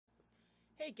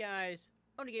Hey guys,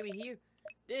 Only Gaming here.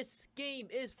 This game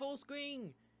is full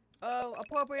screen. Oh,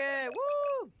 appropriate.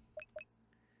 Woo!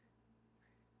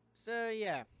 So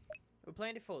yeah, we're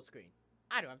playing it full screen.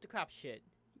 I don't have to crop shit.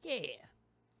 Yeah.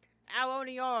 Our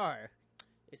Oni R.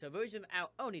 It's a version of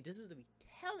Our Oni. This is the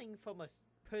retelling from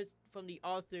from the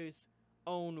author's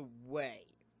own way.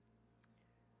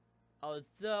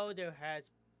 Although there has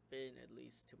been, at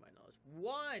least to my knowledge,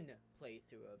 one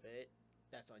playthrough of it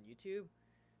that's on YouTube.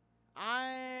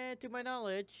 To my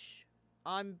knowledge,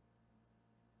 I'm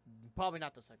probably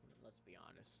not the second one, let's be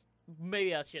honest.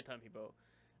 Maybe a shit ton of people.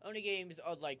 Only games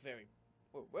are like were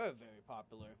very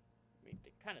popular. I mean,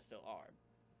 they kind of still are,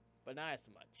 but not as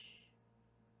much.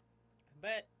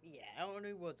 But yeah,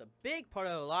 Only was a big part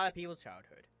of a lot of people's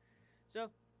childhood. So,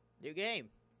 new game.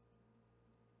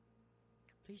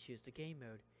 Please choose the game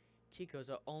mode. Chicos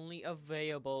are only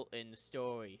available in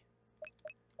story.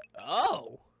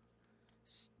 Oh!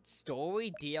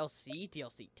 Story, DLC,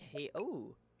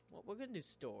 oh! Well, we're gonna do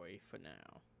story for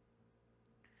now.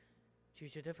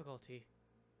 Choose your difficulty.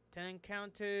 10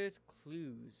 encounters,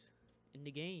 clues in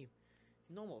the game.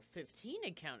 Normal 15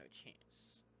 encounter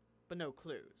chance, but no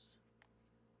clues.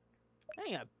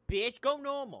 Hang on, bitch, go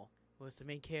normal. What's the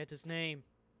main character's name?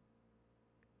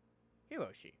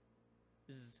 Hiroshi.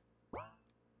 Zzz.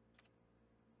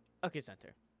 Okay,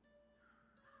 center.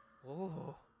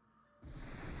 Oh.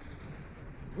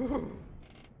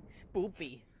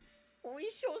 Spoopy. Oh,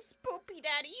 he's so spoopy,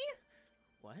 Daddy.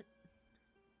 What?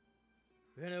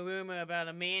 We're in a rumor about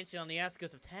a mansion on the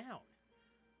outskirts of town.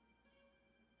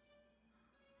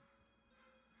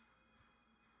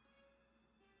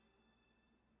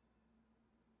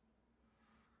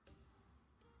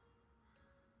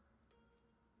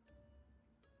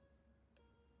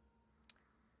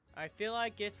 I feel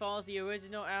like this follows the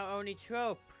original Our Oni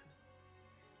trope.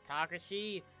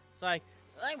 Takashi, it's like,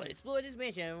 I'm gonna explore this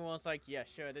mansion. Everyone's like, yeah,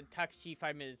 sure. Then Takashi,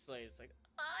 5 minutes later, it's like,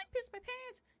 I pissed my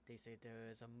pants. They say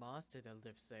there is a monster that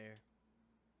lives there.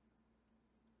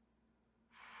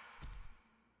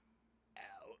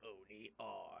 Our Oni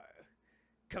R.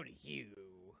 Come to you.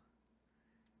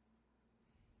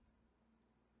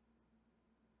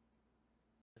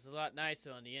 It's a lot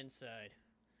nicer on the inside.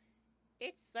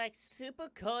 It's like super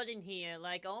cold in here,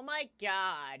 like, oh my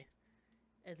god.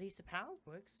 At least the power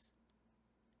works.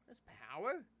 There's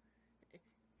power?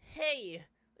 Hey,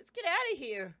 let's get out of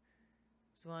here.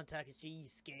 Swan Takashi, you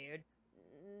scared?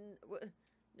 No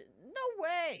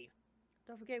way.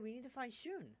 Don't forget, we need to find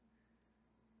Shun.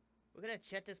 We're gonna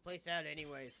check this place out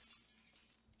anyways.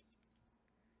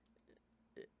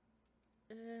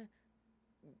 I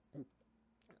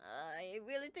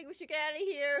really think we should get out of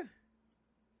here.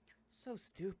 So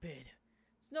stupid.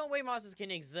 There's no way monsters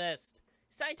can exist.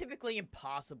 Scientifically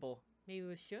impossible. Maybe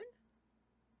we should?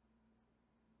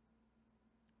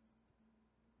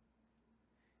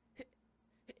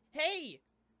 Hey!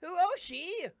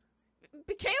 Hiroshi!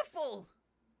 Be careful!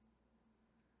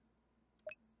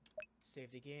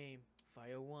 Save the game.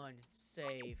 Fire 1.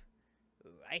 Save.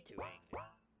 Right to ring. What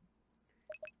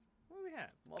do we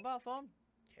have? Mobile phone?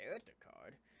 Character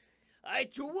card. I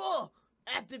too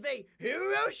activate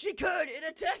Hiroshi card in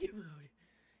attack mode.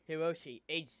 Hiroshi,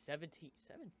 age 17.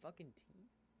 7 fucking teen?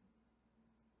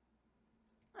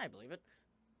 I believe it.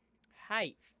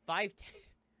 Height, 5'10".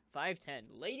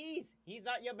 5'10". Ladies, he's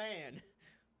not your man.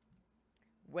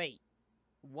 Wait.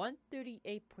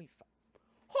 138.5.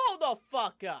 Hold the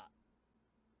fuck up!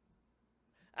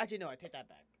 Actually, no, I take that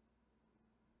back.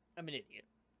 I'm an idiot.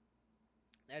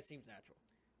 That seems natural.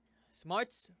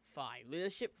 Smarts, 5.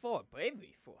 Leadership, 4.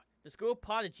 Bravery, 4. The school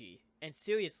prodigy and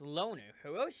serious loner,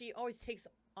 Hiroshi always takes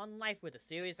on life with a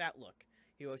serious outlook.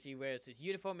 Hiroshi wears his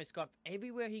uniform and scarf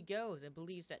everywhere he goes and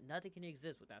believes that nothing can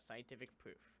exist without scientific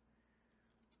proof.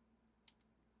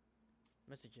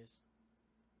 Messages.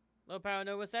 Low power,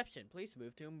 no reception. Please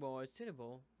move to a more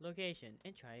suitable location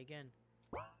and try again.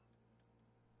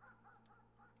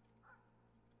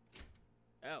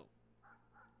 Oh.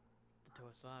 The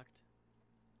door's locked.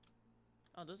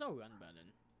 Oh, there's no run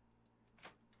button.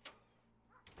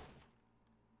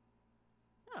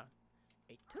 Oh.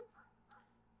 82?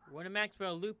 Warner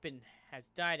Maxwell Lupin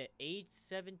has died at age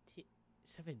 17.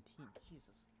 17?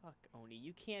 Jesus, fuck, Oni.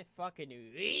 You can't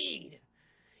fucking read!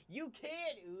 You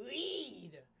can't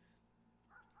read!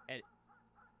 At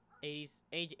age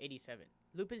 87.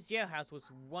 Lupin's jailhouse was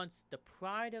once the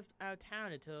pride of our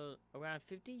town until around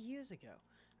 50 years ago.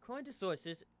 According to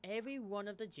sources, every one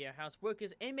of the jailhouse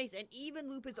workers, inmates, and even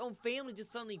Lupin's own family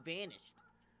just suddenly vanished.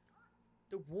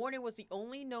 The warden was the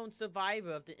only known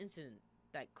survivor of the incident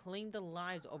that claimed the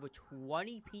lives of over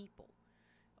 20 people.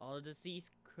 All the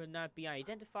deceased could not be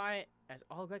identified, as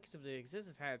all records of their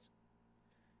existence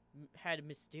had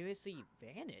mysteriously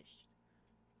vanished.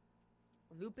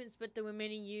 Lupin spent the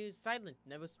remaining years silent,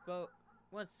 never spoke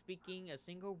once speaking a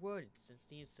single word since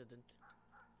the incident.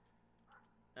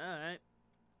 Alright.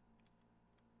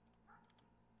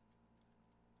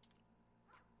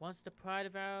 Once the pride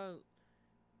of our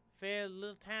fair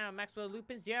little town, Maxwell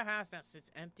Lupin's jailhouse now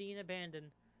sits empty and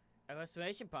abandoned. A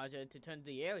restoration project to turn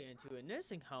the area into a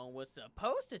nursing home was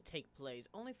supposed to take place,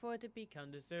 only for it to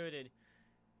become deserted.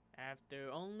 After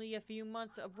only a few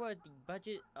months of work, the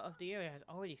budget of the area has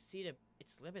already exceeded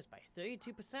its limits by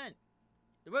 32%.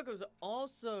 The workers are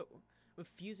also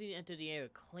refusing to enter the area,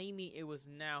 claiming it was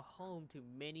now home to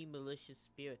many malicious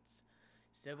spirits.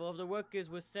 Several of the workers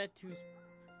were said to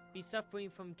be suffering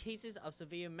from cases of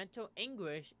severe mental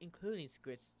anguish, including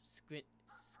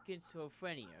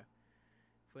schizophrenia.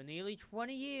 For nearly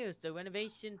 20 years, the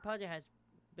renovation project has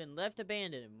been left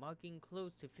abandoned, marking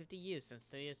close to 50 years since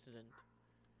the incident.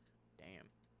 Damn.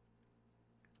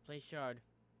 Play shard.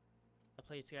 A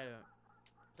play scatter.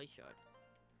 Play shard.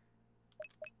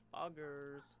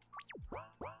 Augers.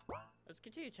 Let's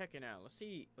continue checking out. Let's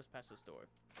see what's past this door.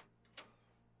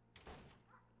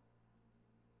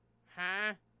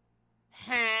 Huh?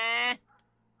 Huh?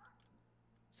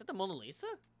 Is that the Mona Lisa?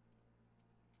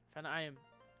 Found an item.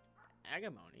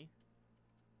 Agamony.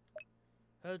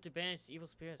 Heard to banish evil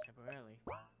spirits temporarily.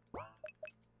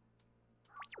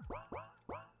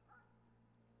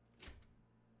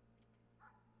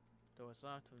 Door is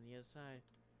locked from the other side.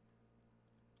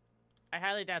 I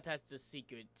highly doubt that's the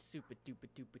secret. Super duper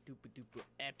duper duper duper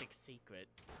epic secret.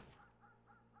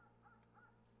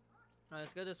 Alright,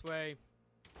 let's go this way.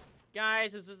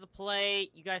 Guys, this is a play.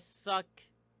 You guys suck.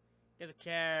 You guys are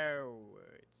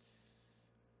cowards.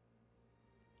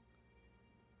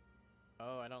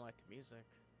 Oh, I don't like the music.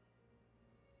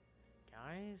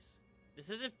 Guys, this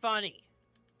isn't funny.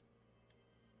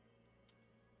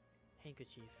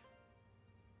 Handkerchief.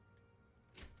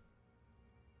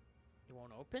 It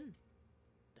won't open?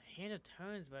 The handle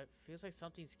turns, but it feels like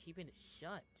something's keeping it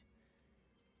shut.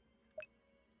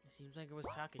 It seems like it was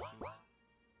Takashi's.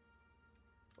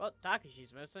 Well,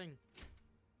 Takashi's missing.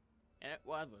 And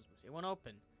what was missing? It won't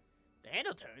open. The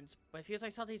handle turns, but it feels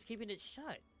like something's keeping it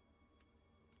shut.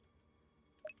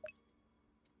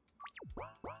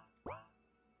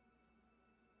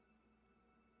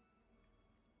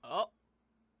 Oh.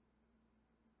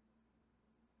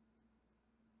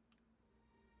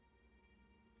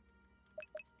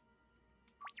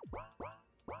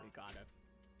 We got it.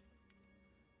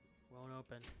 Won't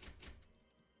open.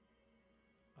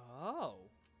 Oh.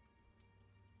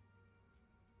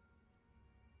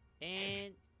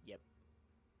 And yep.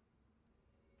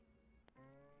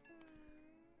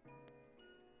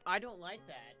 I don't like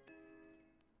that.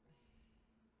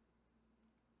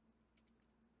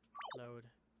 Load.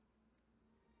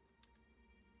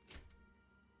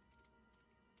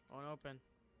 Won't open.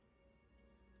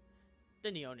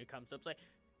 Then the owner comes up like,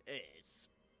 it's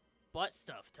butt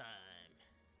stuff time.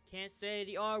 Can't say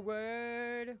the R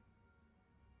word.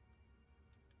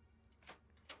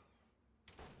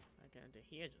 I got into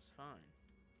here just fine.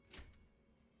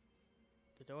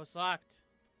 The door's locked.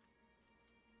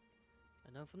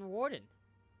 A note from the warden.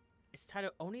 It's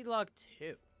titled Oni Log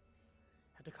 2.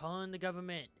 After calling the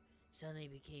government, suddenly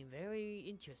became very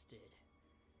interested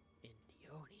in the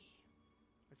Oni.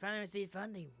 We finally received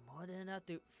funding more than enough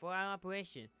for our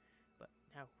operation, but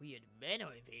now weird men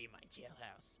are invading my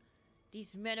jailhouse.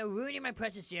 These men are ruining my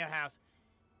precious jailhouse.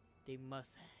 They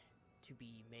must to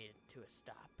be made to a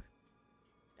stop.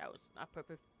 That was not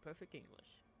perfect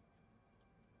English.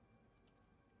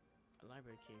 A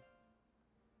library key.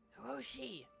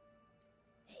 Hiroshi!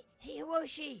 Hey,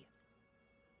 Hiroshi!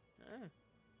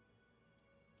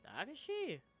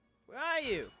 Takashi? Where are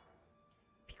you?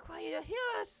 Be quiet, or hear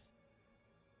us!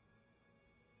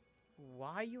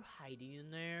 Why are you hiding in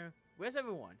there? Where's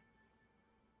everyone?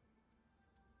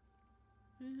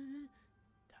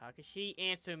 Takashi,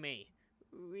 answer me.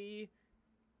 We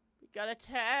got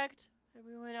attacked.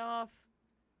 We went off.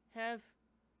 Have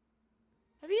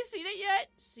you seen it yet?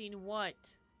 Seen what?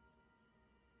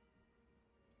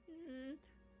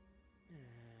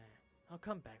 I'll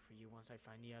come back for you once I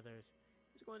find the others.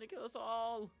 He's going to kill us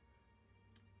all.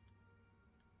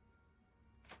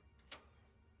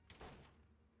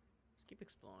 Let's keep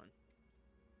exploring.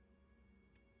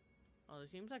 Oh, there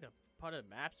seems like a part of the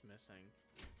map's missing.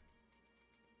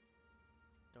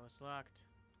 Door's locked.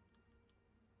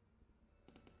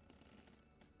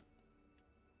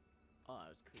 Oh, that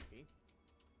was creepy.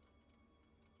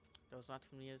 Door's locked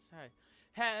from the other side.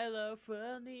 Hello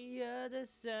from the other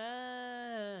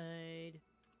side.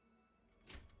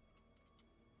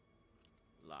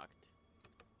 locked.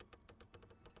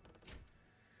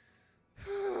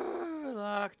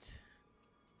 Locked.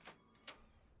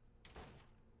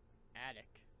 Attic.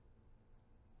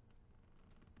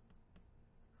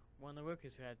 One of the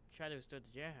workers who had tried to restore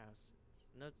the jailhouse.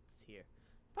 Notes here.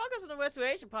 Progress on the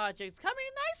restoration project is coming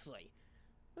nicely.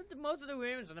 With most of the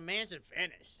rooms in the mansion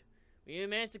finished, we even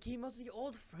managed to keep most of the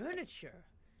old furniture.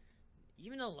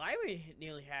 Even the library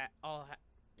nearly has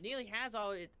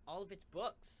all of its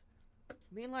books. I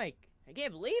mean, like, I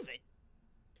can't believe it.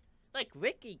 Like,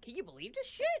 Ricky, can you believe this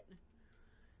shit?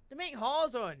 The main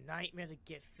halls are a nightmare to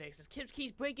get fixed, as kids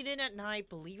keep breaking in at night,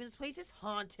 believing this place is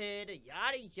haunted,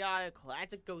 yada yada,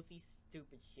 classic ghosty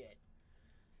stupid shit.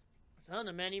 Some of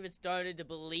the men even started to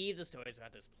believe the stories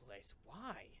about this place.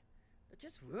 Why? They're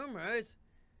just rumors.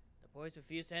 The boys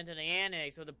refused to enter the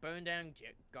annex or the burned down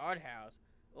guardhouse.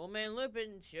 Old man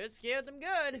Lupin sure scared them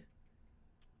good.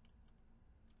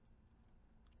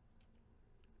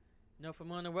 Note from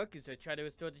one of the workers that tried to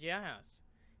restore the jailhouse.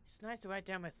 It's nice to write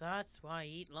down my thoughts while I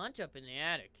eat lunch up in the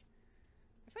attic.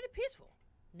 I find it peaceful.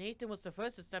 Nathan was the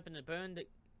first to step in the burned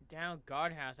down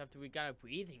guardhouse after we got a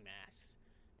breathing mask.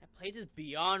 That place is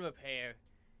beyond repair.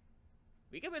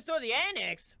 We can restore the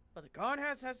annex, but the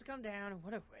guardhouse has to come down.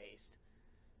 What a waste.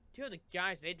 Two of the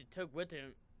guys Nathan took with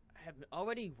him have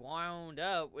already wound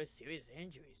up with serious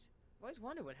injuries. I've always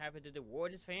wondered what happened to the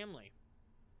warden's family.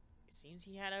 It seems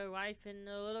he had a wife and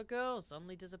a little girl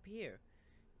suddenly disappear.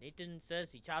 Nathan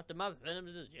says he chopped them up and put them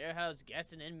to the jailhouse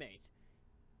guests and inmates.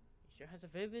 He sure has a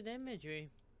vivid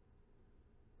imagery.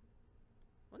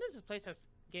 What does this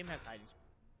game has hiding spots?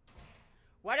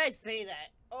 Why'd I say that?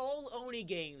 All Oni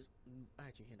games,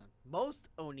 actually, hang on. Most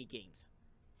Oni games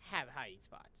have hiding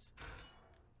spots.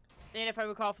 And if I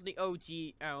recall from the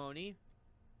OG Oni,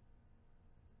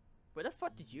 where the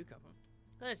fuck did you come from?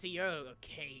 Let's see, you're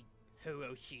okay,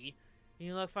 Hiroshi.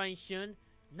 You look fine, Shun?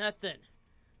 Nothing.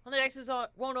 Well, the exits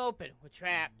won't open. We're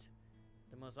trapped.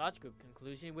 The most logical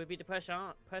conclusion would be to press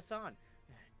on.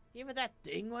 Even that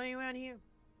thing running around here?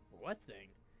 What thing?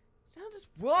 Sounds this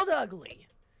world ugly.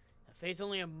 A face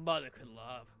only a mother could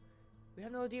love. We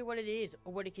have no idea what it is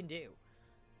or what it can do.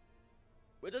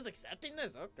 We're just accepting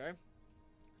this? Okay.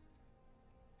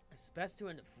 It's best to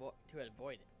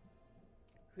avoid it.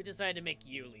 Who decided to make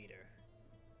you leader?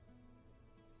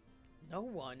 No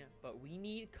one, but we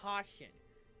need caution.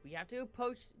 We have to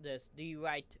approach this the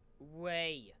right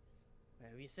way.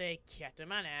 Whatever you say,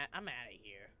 Captain, I'm out of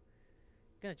here.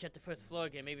 Gonna check the first floor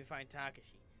again, maybe find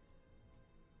Takashi.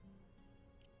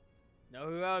 No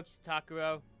heroics,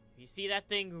 Takuro. If you see that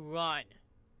thing, run.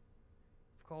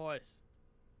 Of course.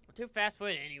 I'm too fast for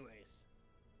it anyways.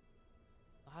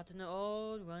 Out in the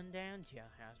old rundown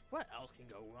jailhouse. What else can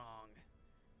go wrong?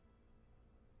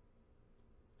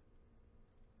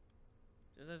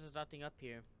 There's nothing up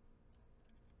here.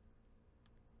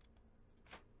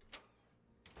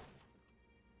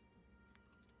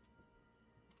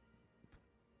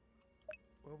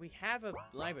 Well, we have a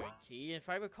library key. If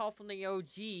I recall from the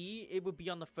OG, it would be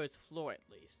on the first floor at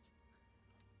least.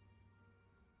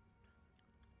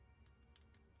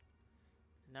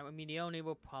 And that would mean the Oni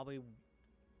will probably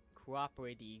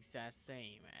cooperate the exact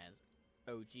same as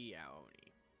OG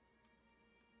Aoni.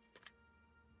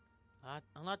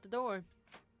 Unlock the door.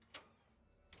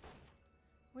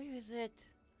 Where is it?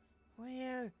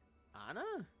 Where? Anna?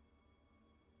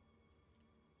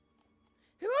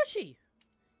 Hiroshi!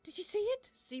 Did you see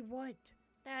it? See what?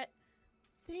 That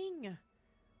thing.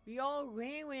 We all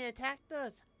ran when it attacked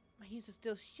us. My hands are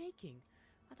still shaking.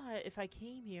 I thought if I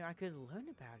came here, I could learn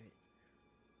about it.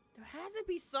 There has to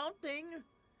be something.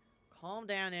 Calm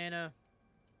down, Anna.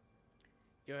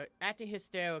 You're acting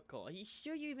hysterical. Are you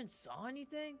sure you even saw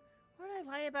anything? Why did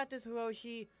I lie about this,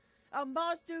 Hiroshi? A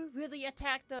monster really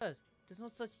attacked us. There's no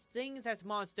such things as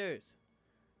monsters.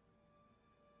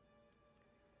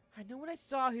 I know what I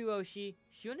saw, Hiroshi.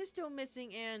 Shun is still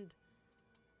missing and...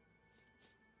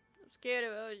 I'm scared,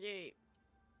 Hiroshi.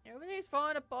 Everything's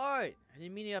falling apart. I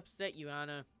didn't mean to upset you,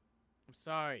 Anna. I'm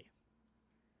sorry.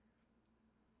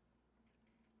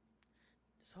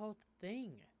 This whole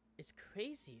thing is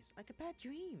crazy. It's like a bad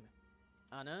dream.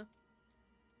 Anna?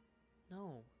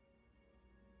 No.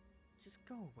 Just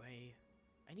go away.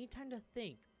 I need time to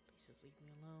think. Please just leave me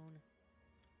alone.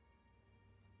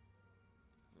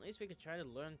 At least we could try to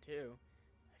learn too.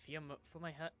 I fear for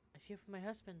my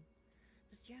husband.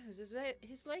 This jailhouse is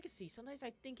his legacy. Sometimes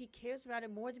I think he cares about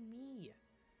it more than me.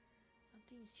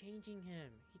 Something's changing him.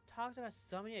 He talks about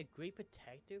summoning a great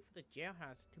protector for the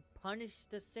jailhouse to punish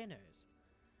the sinners.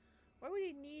 Why would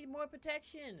he need more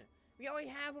protection? We already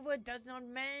have over a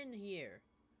dozen men here.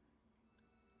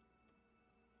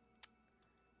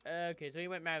 Okay, so he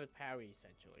went mad with Parry,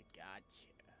 essentially. Gotcha.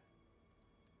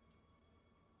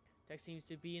 Text seems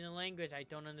to be in a language I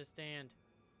don't understand.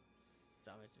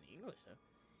 Some it's in English, though.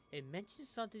 It mentions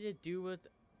something to do with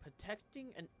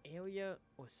protecting an area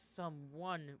or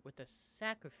someone with a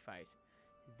sacrifice.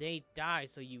 They die,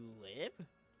 so you live?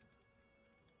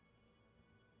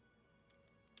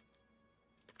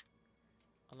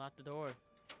 Unlock the door.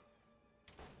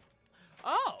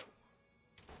 Oh!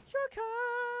 Shortcut!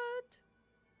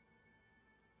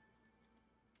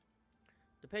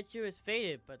 The picture is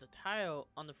faded, but the title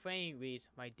on the frame reads,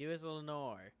 "My dearest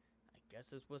Lenore." I guess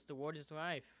this was the warden's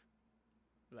wife.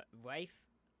 Wife?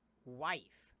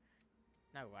 Wife.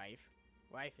 Not wife.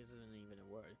 Wife isn't even a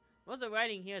word. Most of the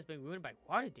writing here has been ruined by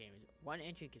water damage. One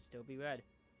entry can still be read.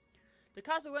 The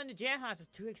cost of running the jailhouse is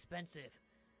too expensive.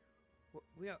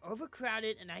 We are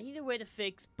overcrowded, and I need a way to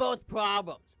fix both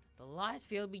problems. The lies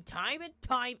failed me time and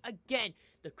time again.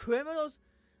 The criminals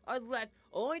are left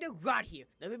only to rot here,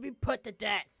 never be put to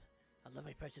death. I love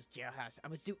my precious jailhouse. I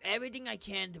must do everything I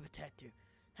can to protect her.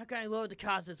 How can I lower the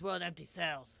cost as well in empty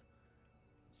cells?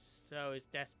 So it's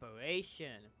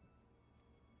desperation.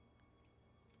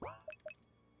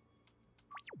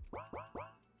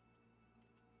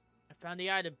 I found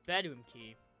the item bedroom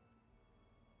key.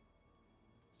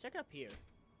 Check up here.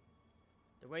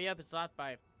 The way up is locked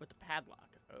with the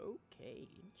padlock. Okay,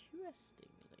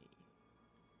 interestingly.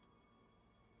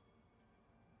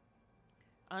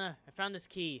 Oh no, I found this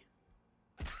key.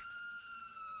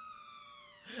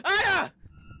 Ah!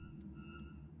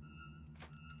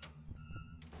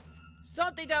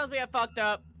 Something tells me I fucked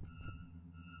up.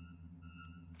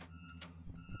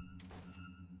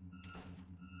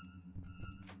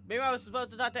 Maybe I was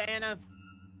supposed to talk to Anna.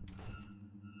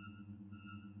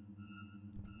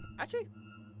 Actually,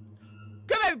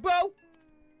 come here, bro! I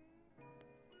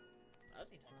was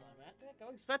anticlimactic. I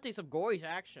was expecting some gory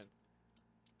action.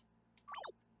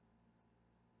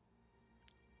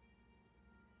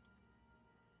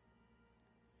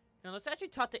 Now let's actually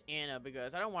talk to Anna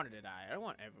because I don't want her to die. I don't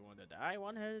want everyone to die. I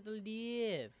want her to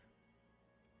live.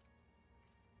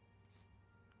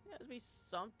 There has to be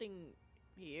something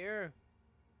here.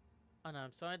 Oh no,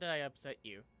 I'm sorry that I upset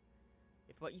you.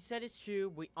 If what you said is true,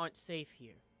 we aren't safe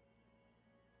here.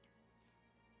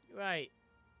 Right.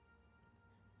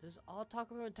 This is all talk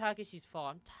about Takeshi's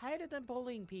fault. I'm tired of them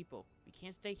bullying people. We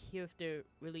can't stay here if there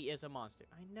really is a monster.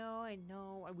 I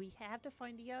know. We have to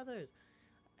find the others.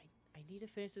 I need to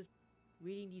finish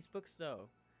reading these books, though.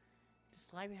 This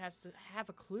library has to have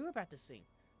a clue about this thing.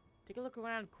 Take a look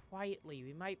around quietly.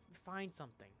 We might find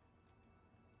something.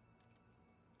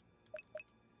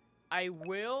 I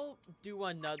will do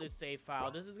another save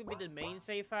file. This is going to be the main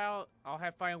save file. I'll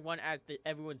have find one as the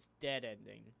everyone's dead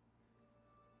ending.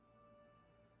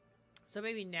 So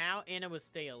maybe now Anna will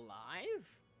stay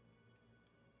alive?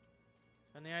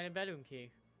 And the item bedroom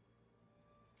key.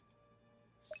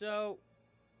 So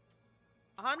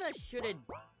Anna shouldn't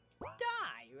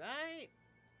die, right?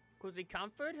 Because they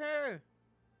comfort her.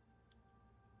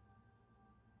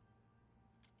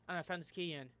 And I found this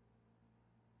key in.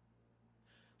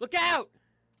 Look out!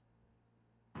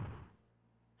 Run!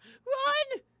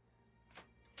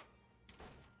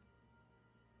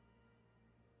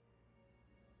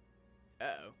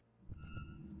 Uh-oh.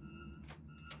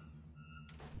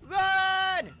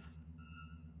 Run!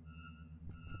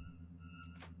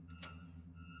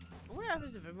 What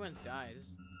happens if everyone dies?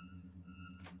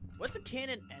 What's the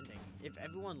canon ending? If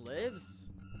everyone lives?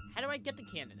 How do I get the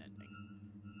canon ending?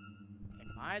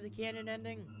 Am I the canon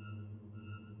ending?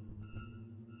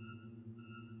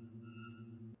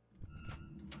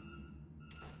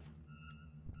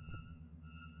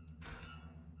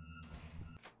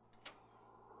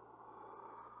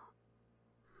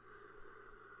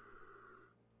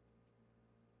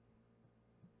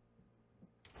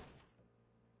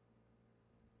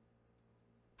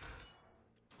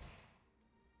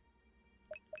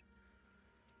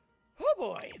 Oh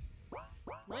boy!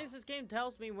 At least this game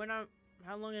tells me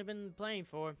how long I've been playing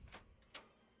for.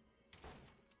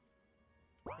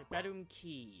 Okay, bedroom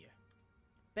key.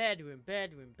 Bedroom.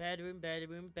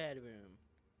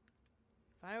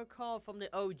 If I recall from the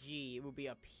OG, it will be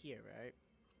up here, right?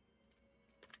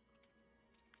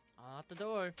 I'll lock the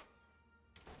door.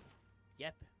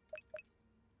 Yep.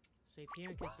 Safe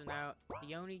here in case now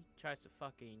Leone tries to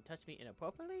fucking touch me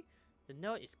inappropriately. The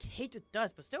note is caked with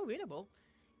dust, but still readable.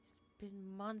 It's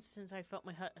been months since I felt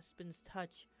my husband's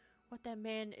touch. What that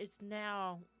man is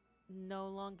now no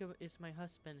longer is my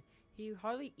husband. He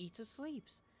hardly eats or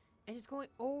sleeps. And is going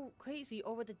crazy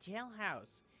over the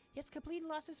jailhouse. He has completely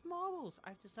lost his marbles.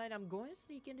 I've decided I'm going to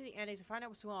sneak into the annex to find out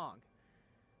what's wrong.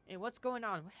 Hey, what's going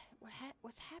on?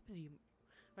 What's happening?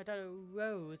 My daughter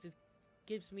Rose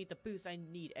gives me the boost I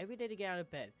need every day to get out of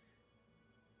bed.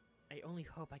 I only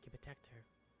hope I can protect her.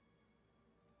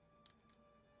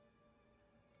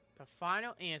 The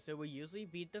final answer will usually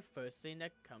be the first thing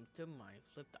that comes to mind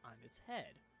flipped on its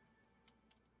head.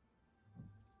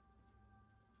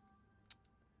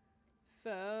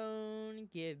 Phone,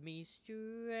 give me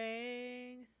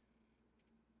strength.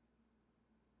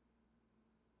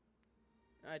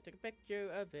 I took a picture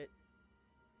of it.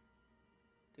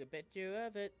 Took a picture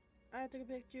of it. I took a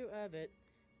picture of it.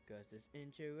 'Cause it's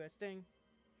interesting.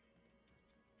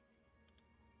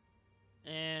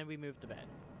 And we moved to bed.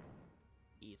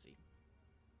 Easy.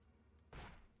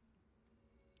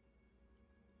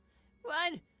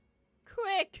 Run!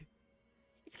 Quick!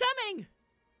 It's coming!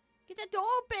 Get that door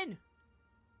open!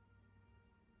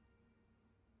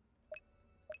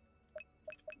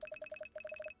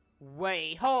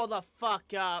 Wait, hold the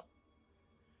fuck up.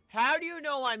 How do you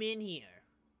know I'm in here?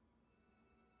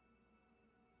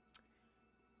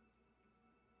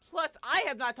 Plus, I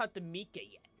have not talked to Mika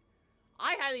yet.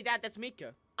 I highly doubt that's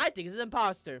Mika. I think it's an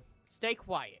imposter. Stay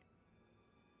quiet.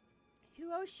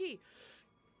 Hiroshi!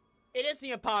 It is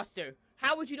the imposter.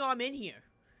 How would you know I'm in here?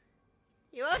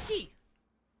 Hiroshi!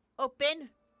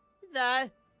 Open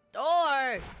the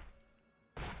door!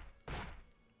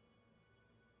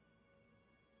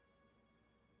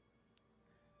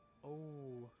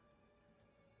 Oh.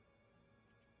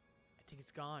 I think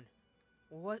it's gone.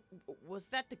 What? Was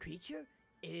that the creature?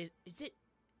 Is it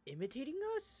imitating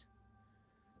us?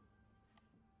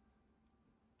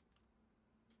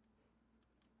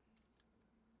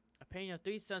 A painting of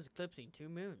 3 suns eclipsing 2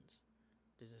 moons.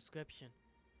 The description.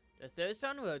 The third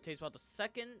sun rotates while the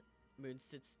second moon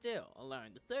sits still,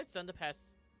 allowing the third sun to pass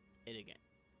it again.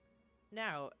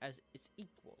 Now as its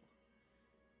equal.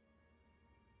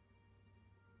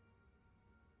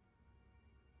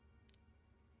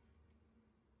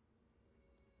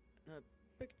 A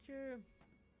picture.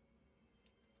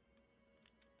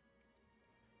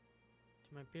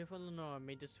 To my beautiful Lenore,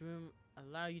 may this room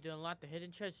allow you to unlock the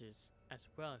hidden treasures, as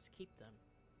well as keep them.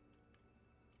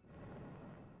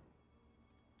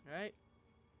 Alright.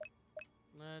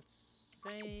 Let's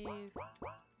save.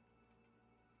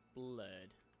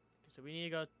 Blood. Okay, so we need to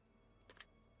go.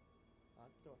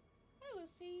 Lock the door. Hi,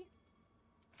 Lucy.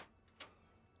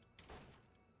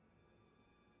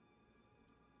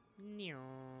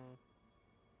 No.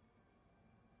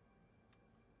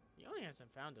 He only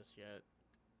hasn't found us yet.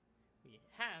 He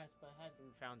has, but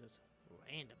hasn't found us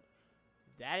randomly.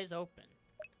 That is open.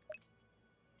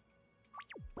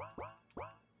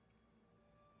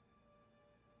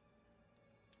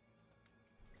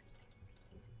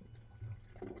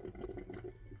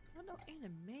 Oh, no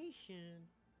animation.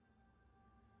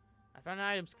 I found an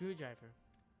item screwdriver.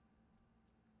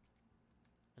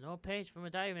 An old page from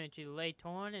a diary entry lay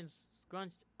torn and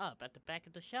scrunched up at the back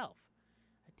of the shelf.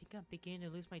 I think I'm beginning to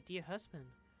lose my dear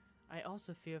husband. I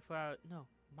also fear for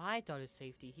my daughter's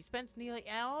safety. He spends nearly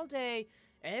all day,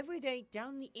 every day,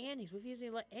 down in the annex, refusing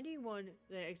to let anyone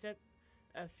there except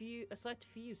a select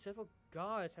few. Several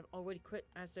guards have already quit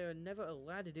as they are never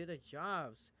allowed to do their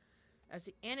jobs, as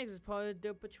the annex is part of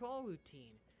their patrol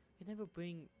routine. I never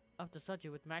bring up the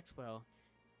subject with Maxwell,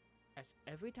 as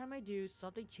every time I do,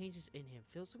 something changes in him,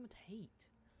 fills him with hate.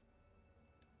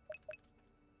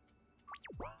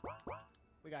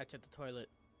 We gotta check the toilet.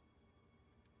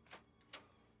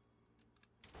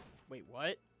 Wait, what?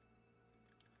 Is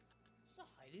this a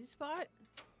hiding spot?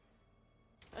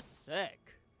 That's sick.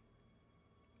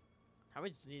 How we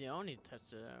just need to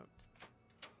test it out.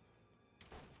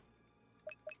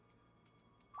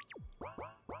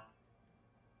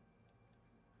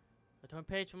 A torn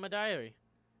page from my diary.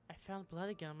 I found blood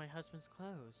again on my husband's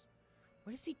clothes.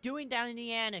 What is he doing down in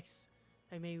the annex?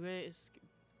 I may risk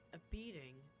a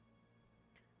beating,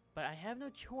 but I have no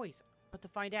choice but to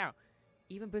find out.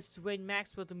 Even persuade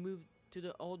Maxwell to move to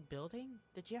the old building?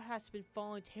 The jailhouse has been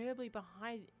falling terribly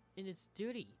behind in its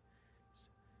duty.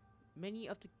 Many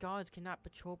of the guards cannot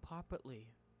patrol properly.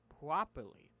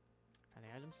 And I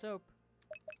had them soap.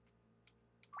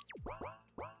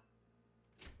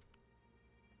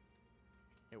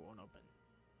 It won't open.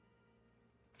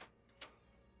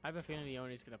 I have a feeling the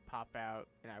owner's gonna pop out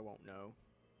and I won't know.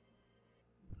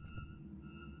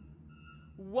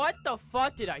 What the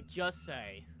fuck did I just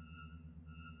say?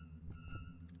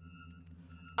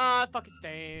 Fucking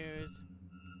stairs.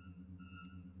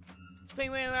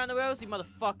 Spring way around the rosy,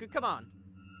 motherfucker. Come on.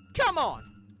 Come on!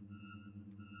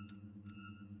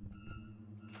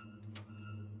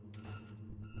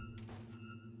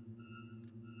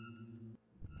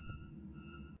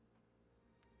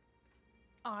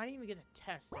 Oh, I didn't even get a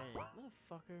test in it.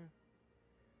 Motherfucker.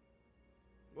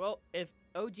 Well, if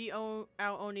OG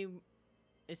out only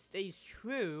it stays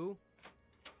true,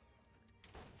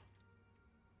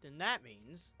 then that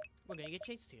means we're gonna get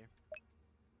chased here.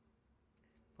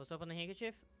 Post up on the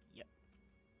handkerchief? Yep.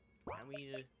 And we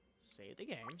need to save the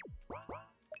game.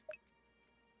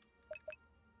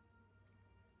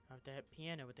 I have to hit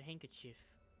piano with the handkerchief.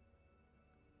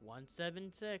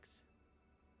 176.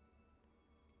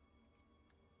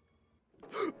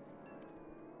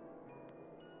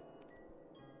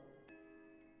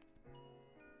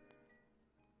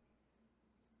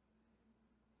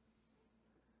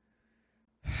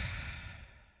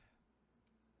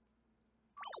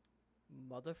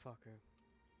 Motherfucker.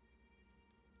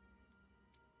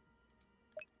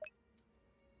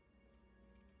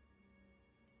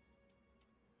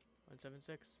 One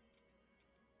 7-6.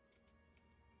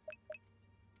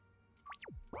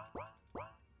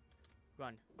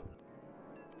 Run.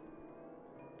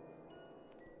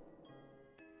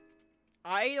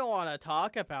 I don't want to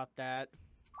talk about that.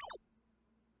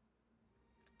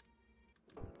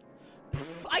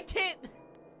 Pfft, I can't.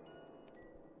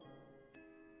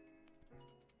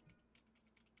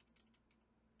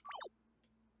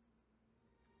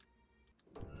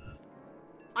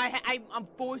 I'm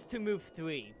forced to move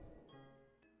 3.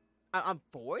 I'm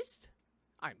forced?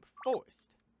 I'm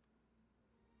forced.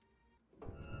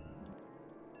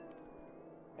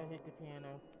 I hit the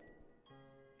piano.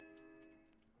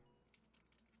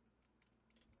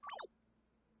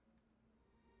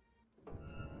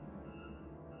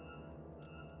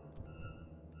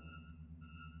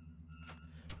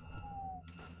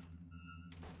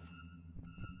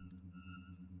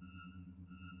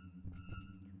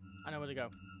 I know where to go.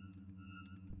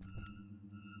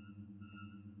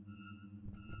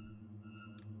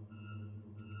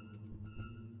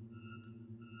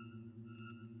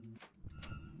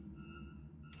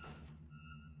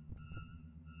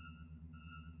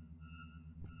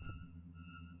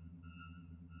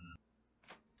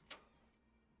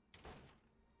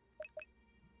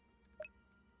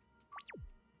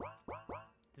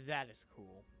 That is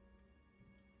cool.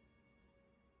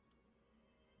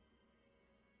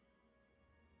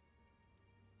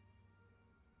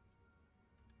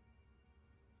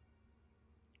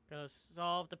 Gotta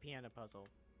solve the piano puzzle.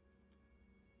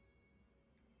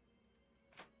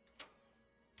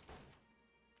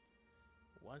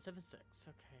 One 7-6.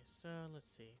 Okay, so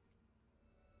let's see.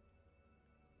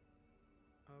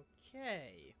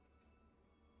 Okay.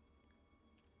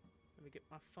 Let me get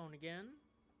my phone again.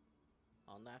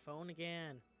 On that phone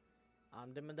again.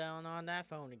 I'm dimming down on that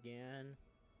phone again.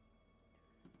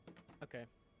 Okay.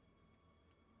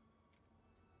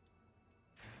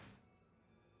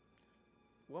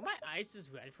 Were my eyes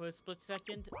just red for a split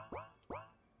second?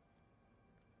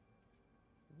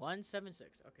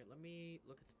 176. Okay, let me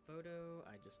look at the photo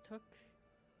I just took.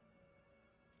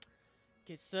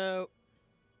 Okay, so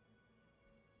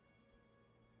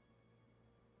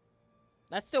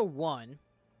that's still 1.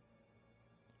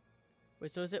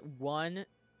 Wait, so is it 1?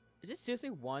 Is it seriously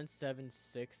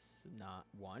 176, not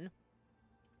 1? It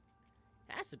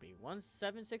has to be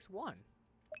 1761.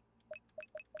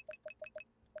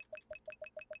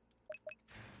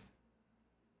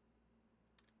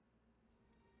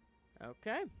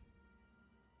 Okay.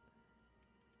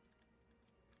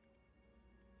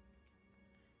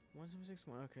 One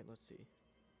 761. Okay, let's see.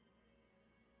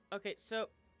 Okay, so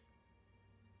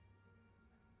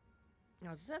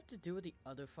now, does this have to do with the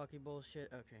other fucking bullshit?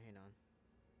 Okay, hang on.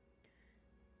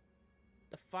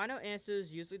 The final answer is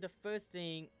usually the first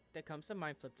thing that comes to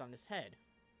mind flipped on his head.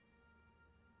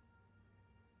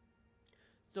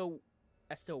 So,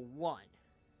 that's still 1.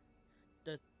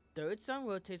 The third sun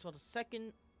rotates while the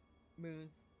second moon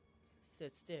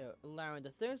sits still, allowing the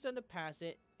third sun to pass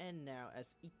it, and now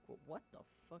as equal. What the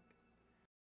fuck?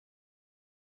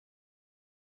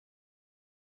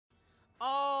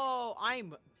 Oh,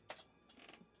 I'm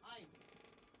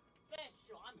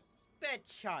special. I'm a sped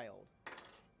child.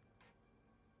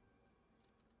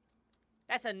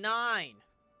 That's a 9.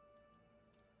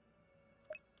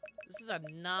 This is a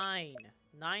 9.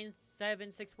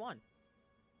 9761.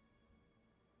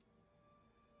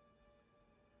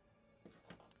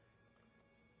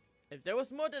 If there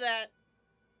was more to that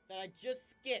I just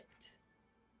skipped,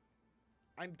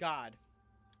 I'm God.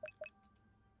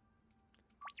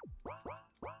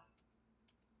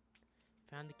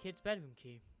 Found the kid's bedroom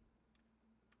key.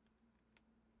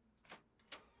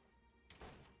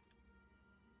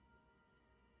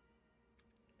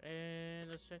 And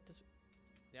let's check this.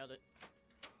 Nailed it.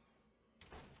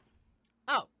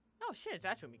 Oh! Oh shit, it's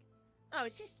actually me. Oh,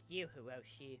 it's just you,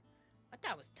 Hiroshi. I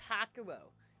thought it was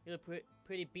Takuro. You look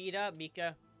pretty beat up,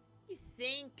 Mika. You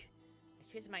think?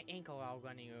 It's just my ankle all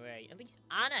running away. At least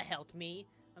Anna helped me.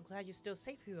 I'm glad you're still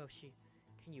safe, Hiroshi.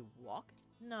 Can you walk?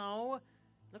 No.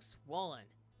 It looks swollen.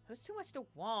 It was too much to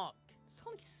walk. This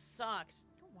only sucks.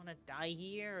 I don't want to die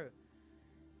here.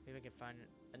 Maybe I can find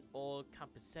an old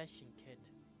composition kit.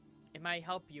 It might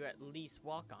help you at least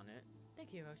walk on it.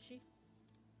 Thank you, Hiroshi.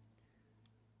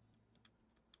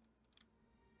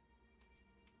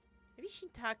 Have you seen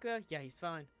Takura? Yeah, he's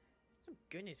fine. Some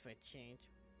goodness for a change.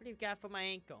 What do you got for my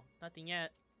ankle? Nothing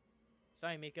yet.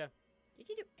 Sorry, Mika. Did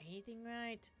you do anything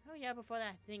right? Oh yeah, before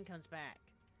that thing comes back.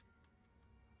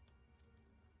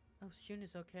 Oh, Shun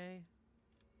is okay.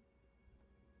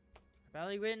 A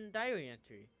badly written diary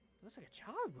entry. It looks like a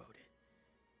child wrote it.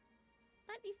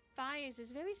 Nightly fires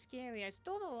is very scary. I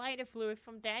stole the lighter fluid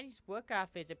from Daddy's work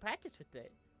office and practiced with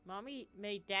it. Mommy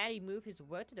made Daddy move his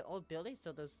work to the old building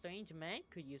so those strange men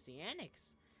could use the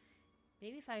annex.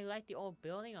 Maybe if I light the old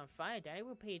building on fire, Daddy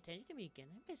will pay attention to me again.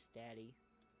 I miss Daddy.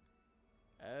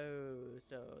 Oh,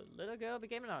 so little girl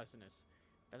became an arsonist.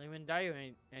 Badly written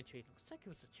diary entry. Looks like it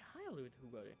was a child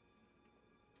who wrote it.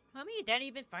 Mommy and Daddy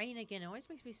have been fighting again. It always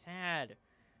makes me sad.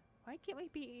 Why can't we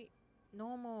be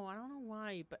normal? I don't know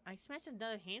why, but I smashed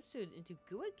another hamster into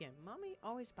goo again. Mommy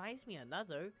always buys me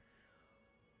another.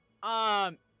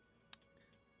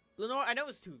 Lenore, I know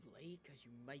it's too late because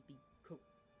you might be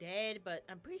dead, but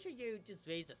I'm pretty sure you just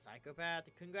raised a psychopath.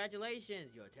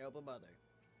 Congratulations, you're a terrible mother.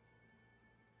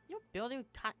 Your building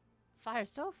caught fire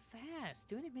so fast.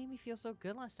 Doing it made me feel so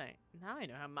good last night. Now I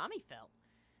know how Mommy felt.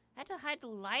 I had to hide the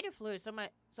lighter fluid so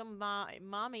my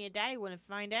Mommy and Daddy wouldn't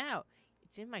find out.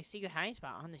 It's in my secret hiding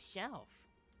spot on the shelf.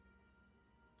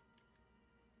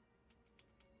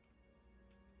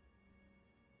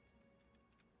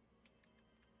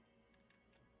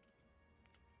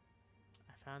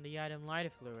 I found the item lighter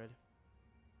fluid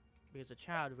because a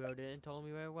child wrote it and told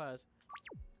me where it was.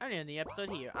 I'm ending the episode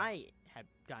here. I have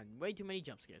gotten way too many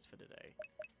jump scares for today.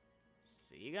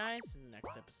 See you guys in the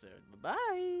next episode.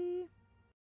 Bye-bye!